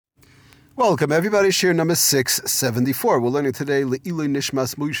Welcome everybody, shir number 674. We're learning today Le'iloi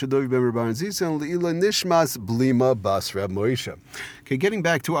Nishmas Moshe Dovi ben Rabban Zisa and Le'iloi Nishmas Blima Bas Rab Moshe. Okay, getting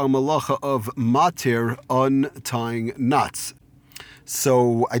back to our malacha of Matir, untying knots.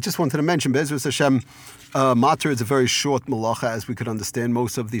 So I just wanted to mention, Be'ezus Hashem, Matir is a very short malacha, as we could understand.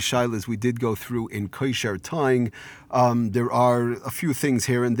 Most of the shilas we did go through in kosher tying. There are a few things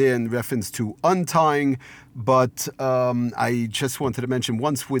here and there in reference to untying, but I just wanted to mention,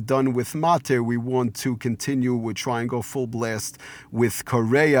 once we're done with Matir, we want to continue. We'll try and go full blast with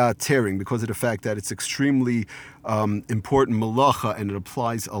Korea tearing, because of the fact that it's extremely important malacha, and it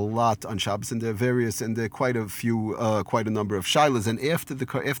applies a lot on Shabbos, and there are quite a number of shilas. And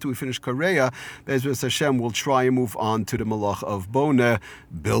after we finish Korea, Be'ezus Hashem, we'll try and move on to the malacha of Bona,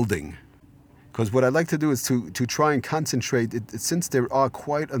 building. Because what I'd like to do is to try and concentrate, since there are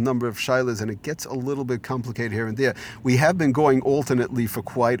quite a number of shilas and it gets a little bit complicated here and there. We have been going alternately for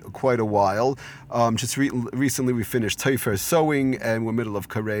quite a while. Recently we finished Teifer sewing, and we're middle of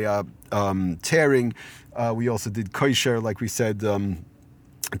Korea tearing. We also did kosher, like we said,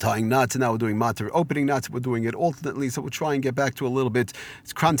 tying knots, and now we're doing Matir, opening knots. We're doing it alternately, so we'll try and get back to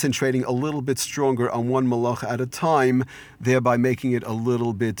it's concentrating a little bit stronger on one malacha at a time, thereby making it a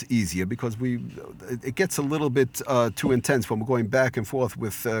little bit easier, because it gets a little bit too intense when we're going back and forth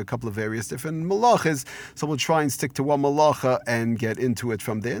with a couple of various different malachas. So we'll try and stick to one malacha and get into it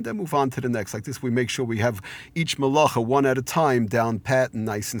from there, and then move on to the next. Like this, we make sure we have each malacha one at a time down pat and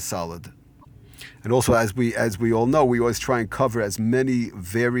nice and solid. And also, as we all know, we always try and cover as many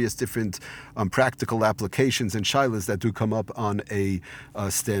various different practical applications and shilas that do come up on a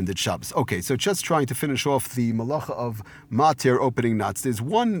standard Shabbos. Okay, so just trying to finish off the malacha of Matir, opening knots. There's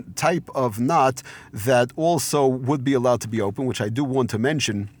one type of knot that also would be allowed to be open, which I do want to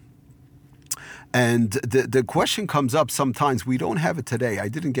mention. And the question comes up sometimes. We don't have it today. I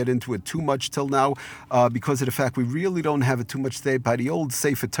didn't get into it too much till now because of the fact we really don't have it too much today. By the old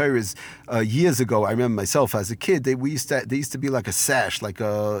Sefer Torahs years ago, I remember myself as a kid, they used to be like a sash, like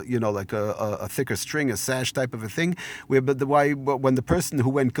a thicker string, a sash type of a thing. When the person who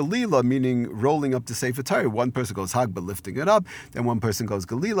went Galila, meaning rolling up the Sefer Torah, one person goes Hagba, lifting it up, then one person goes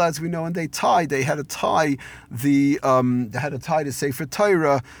Galila, as we know, and they had to tie the Sefer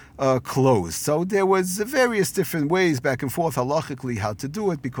Torah closed. So there was various different ways back and forth halachically how to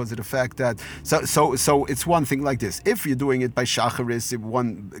do it, because of the fact that so it's one thing like this. If you're doing it by shacharis, if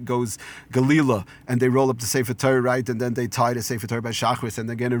one goes galila and they roll up the Sefer Torah, right, and then they tie the Sefer Torah by shacharis, and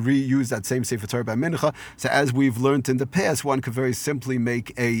they're going to reuse that same Sefer Torah by mincha. So as we've learned in the past, one could very simply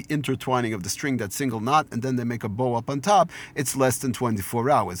make a intertwining of the string, that single knot, and then they make a bow up on top. It's less than 24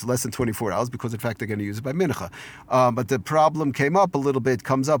 hours because in fact they're going to use it by mincha. But the problem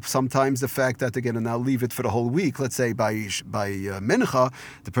comes up sometimes, the fact that they're going to now leave it for the whole week. Let's say by mincha,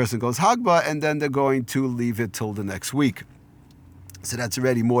 the person goes hagba, and then they're going to leave it till the next week. So that's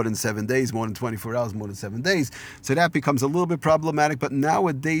already more than 7 days, more than 24 hours, more than 7 days. So that becomes a little bit problematic. But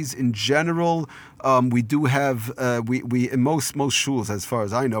nowadays, in general, we do have we in most shuls, as far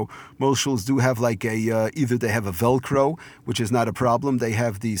as I know, most shuls do have like either they have a Velcro, which is not a problem. They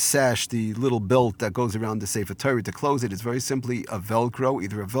have the sash, the little belt that goes around the Sefer Torah to close it. It's very simply a Velcro,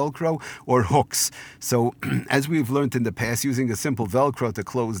 either a Velcro or hooks. So as we've learned in the past, using a simple Velcro to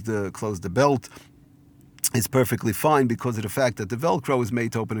close the belt is perfectly fine, because of the fact that the Velcro is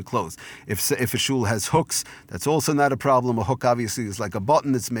made to open and close. If a shul has hooks, that's also not a problem. A hook obviously is like a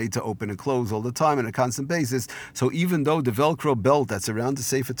button. It's made to open and close all the time on a constant basis. So even though the Velcro belt that's around the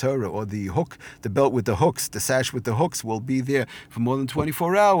Sefer Torah, or the hook, the belt with the hooks, the sash with the hooks, will be there for more than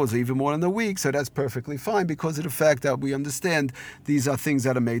 24 hours or even more than a week, so that's perfectly fine, because of the fact that we understand these are things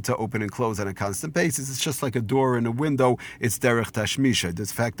that are made to open and close on a constant basis. It's just like a door and a window. It's derech tashmisha. The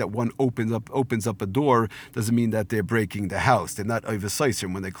fact that one opens up a door doesn't mean that they're breaking the house. They're not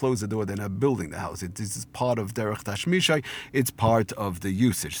overseisrim. When they close the door, they're not building the house. This is part of derech tashmishai. It's part of the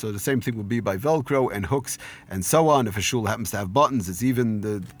usage. So the same thing will be by Velcro and hooks and so on. If a shul happens to have buttons,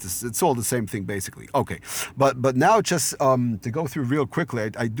 it's all the same thing basically. Okay, but now just to go through real quickly,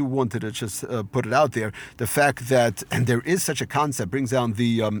 I do wanted to just put it out there. The fact that, and there is such a concept, brings down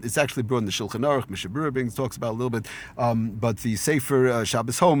the it's actually brought in the Shulchan Aruch. Mishabura talks about a little bit, but the Sefer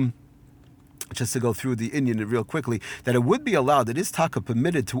Shabbos Home, just to go through the Indian real quickly, that it would be allowed, it is taka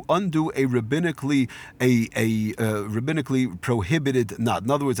permitted to undo a rabbinically prohibited knot.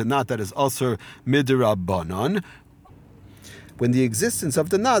 In other words, a knot that is also midrabanan, when the existence of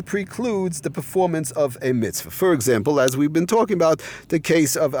the knot precludes the performance of a mitzvah. For example, as we've been talking about, the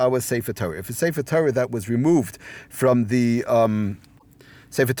case of our Sefer Torah. If a Sefer Torah that was removed from the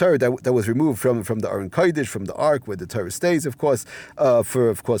Sefer Torah that was removed from the Aron Kodesh, from the Ark, where the Torah stays, of course,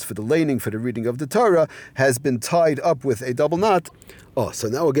 for the laning, for the reading of the Torah, has been tied up with a double knot. Oh, so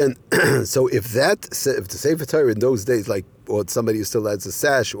now again, so if the Sefer Torah in those days, or somebody who still adds a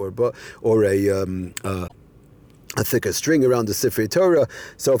sash or a thicker string around the Sefer Torah.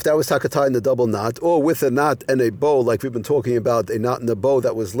 So if that was tie in the double knot, or with a knot and a bow, like we've been talking about, a knot and a bow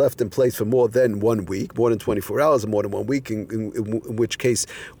that was left in place for more than 1 week, more than 24 hours, or more than 1 week, in which case,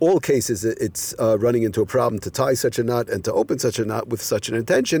 all cases, it's running into a problem to tie such a knot and to open such a knot with such an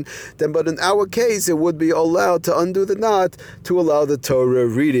intention, but in our case, it would be allowed to undo the knot to allow the Torah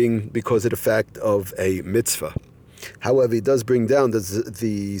reading because of the fact of a mitzvah. However, he does bring down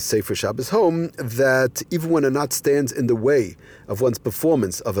the Sefer Shabbos home that even when a knot stands in the way of one's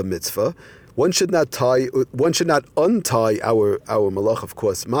performance of a mitzvah, one should not untie our malach, of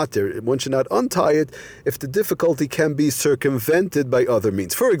course, matir. One should not untie it if the difficulty can be circumvented by other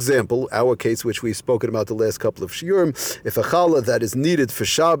means. For example, our case, which we've spoken about the last couple of shiurim, if a challah that is needed for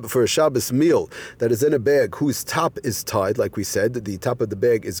a Shabbos meal that is in a bag whose top is tied, like we said, the top of the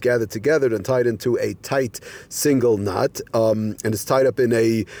bag is gathered together and tied into a tight single knot, and it's tied up in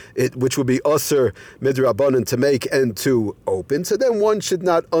which would be usher midrabanan to make and to open. So then one should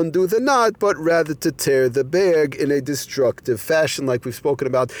not undo the knot, but rather to tear the bag in a destructive fashion, like we've spoken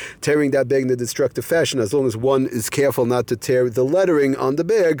about, tearing that bag in a destructive fashion, as long as one is careful not to tear the lettering on the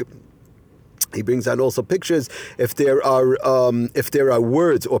bag. He brings out also pictures. If there are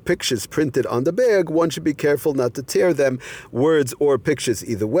words or pictures printed on the bag, one should be careful not to tear them. Words or pictures,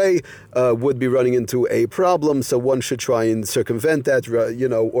 either way, would be running into a problem. So one should try and circumvent that.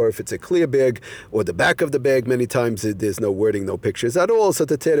 Or if it's a clear bag or the back of the bag, many times there's no wording, no pictures at all. So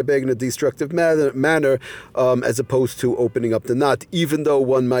to tear the bag in a destructive manner, as opposed to opening up the knot, even though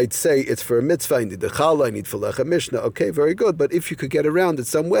one might say it's for a mitzvah, I need the challah, I need for lecha mishnah. Okay, very good. But if you could get around it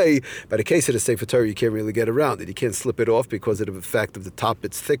some way, by the case of the Sefer Torah, you can't really get around it. You can't slip it off because of the fact of the top,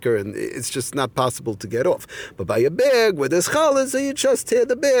 it's thicker, and it's just not possible to get off. But by a bag where there's challah, so you just tear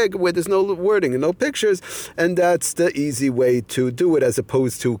the bag where there's no wording and no pictures, and that's the easy way to do it, as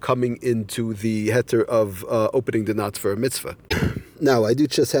opposed to coming into the heter of opening the knots for a mitzvah. Now, I do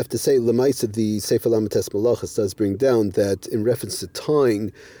just have to say, Lemaisa, the Sefer Lamates Malachas does bring down that in reference to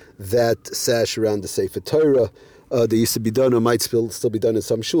tying that sash around the Sefer Torah, they used to be done, or might still be done in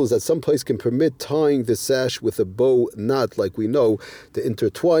some shuls, that some place can permit tying the sash with a bow knot, like we know, the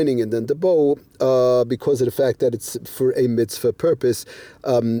intertwining and then the bow, because of the fact that it's for a mitzvah purpose,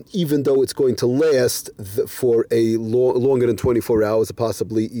 even though it's going to last for a longer than 24 hours,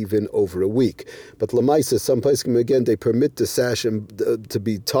 possibly even over a week. But Lamaisa, some places, again, they permit the sash to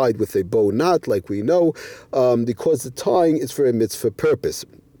be tied with a bow knot, like we know, because the tying is for a mitzvah purpose,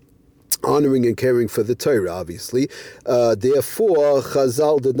 honoring and caring for the Torah, obviously. Therefore,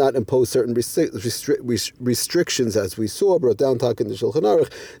 Chazal did not impose certain restrictions, as we saw, brought down in the Shulchan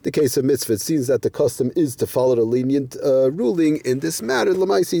Aruch. The case of mitzvah, it seems that the custom is to follow the lenient ruling in this matter.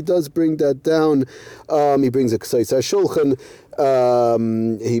 Lamaisi does bring that down. He brings a Ksais HaShulchan.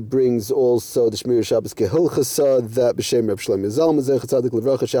 He brings also the Shmir Shabbos Kehilchasa, that b'shem Reb Shlomo Zalman Zecher Tzadik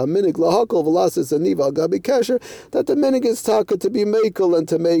Levracha Sha'aminig Lahakol V'Lasis Aniva Al Gabi Kesher, that the minig is taka to be makel and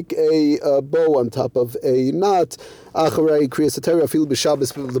to make a bow on top of a knot. Acharei Kriyas HaTorah Afil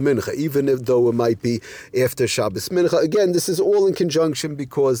b'Shabbos L'Mincha, even though it might be after Shabbos Mincha. Again, this is all in conjunction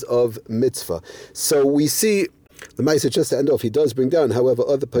because of mitzvah. So we see. The Maisa, just to end off, he does bring down, however,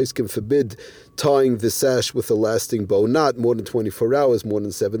 other places can forbid tying the sash with a lasting bow knot more than 24 hours, more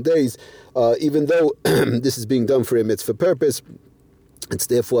than 7 days, even though this is being done for a mitzvah purpose. It's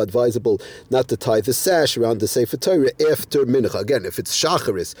therefore advisable not to tie the sash around the Sefer Torah after Mincha. Again, if it's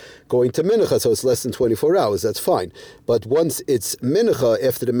Shacharis going to Mincha, so it's less than 24 hours, that's fine. But once it's Mincha,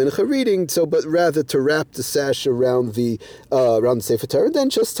 after the Mincha reading, but rather to wrap the sash around the Sefer Torah, and then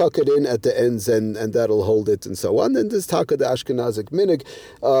just tuck it in at the ends, and that'll hold it, and so on. And there's taka the Ashkenazic minig,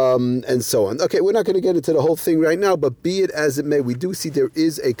 and so on. Okay, we're not going to get into the whole thing right now, but be it as it may, we do see there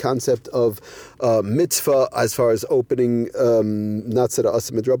is a concept of mitzvah as far as opening knots that are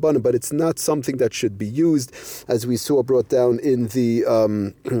asim midrabanan, but it's not something that should be used, as we saw brought down in the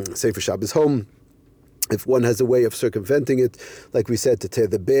Sefer Shabbos home. If one has a way of circumventing it, like we said, to tear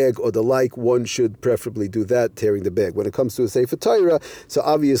the bag or the like, one should preferably do that, tearing the bag. When it comes to a Sefer Torah, so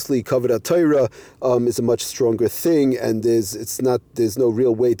obviously Kavod Torah is a much stronger thing, and there's no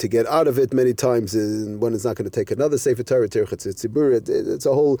real way to get out of it. Many times one is not going to take another Sefer Torah, it's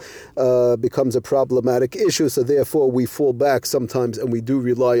a whole, becomes a problematic issue, so therefore we fall back sometimes, and we do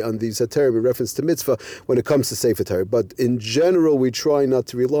rely on these Torah in reference to mitzvah when it comes to Sefer Torah. But in general, we try not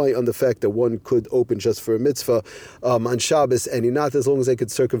to rely on the fact that one could open just for a mitzvah on Shabbos, and not as long as they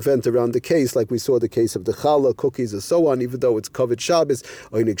could circumvent around the case, like we saw the case of the challah, cookies, and so on, even though it's covered Shabbos,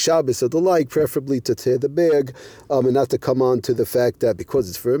 Oinig Shabbos, or the like, preferably to tear the bag, and not to come on to the fact that because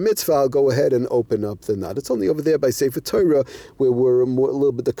it's for a mitzvah, I'll go ahead and open up the knot. It's only over there by Sefer Torah where we're a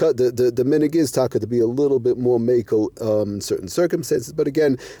little bit, the minig is taka to be a little bit more makel in certain circumstances, but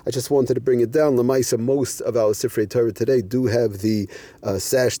again, I just wanted to bring it down. Lamaisa, most of our Sifrei Torah today do have the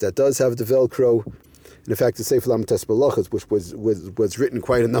sash that does have the Velcro. And in fact, the Sefer Lamites Balachas, which was written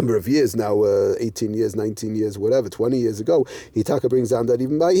quite a number of years now, 18 years, 19 years, whatever, 20 years ago, Hitaka brings down that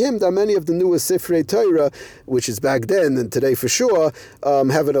even by him, that many of the newest Sifrei Torah, which is back then and today for sure,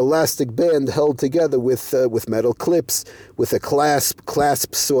 have an elastic band held together with metal clips, with a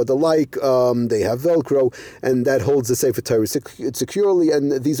clasps or the like. They have Velcro, and that holds the Sefer Torah securely,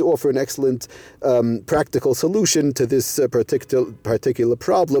 and these offer an excellent practical solution to this particular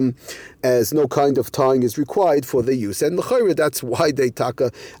problem, as no kind of tying is required for the use. And l'chayra, that's why they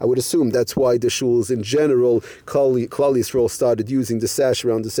taka, I would assume that's why the shuls in general, Klal Yisrael started using the sash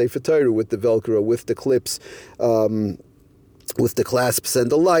around the Sefer Torah with the Velcro, with the clips, with the clasps and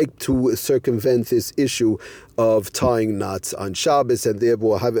the like, to circumvent this issue of tying knots on Shabbos and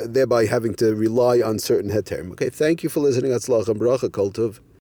thereby having to rely on certain heterim. Okay, thank you for listening. Atzlach and bracha, kol tov.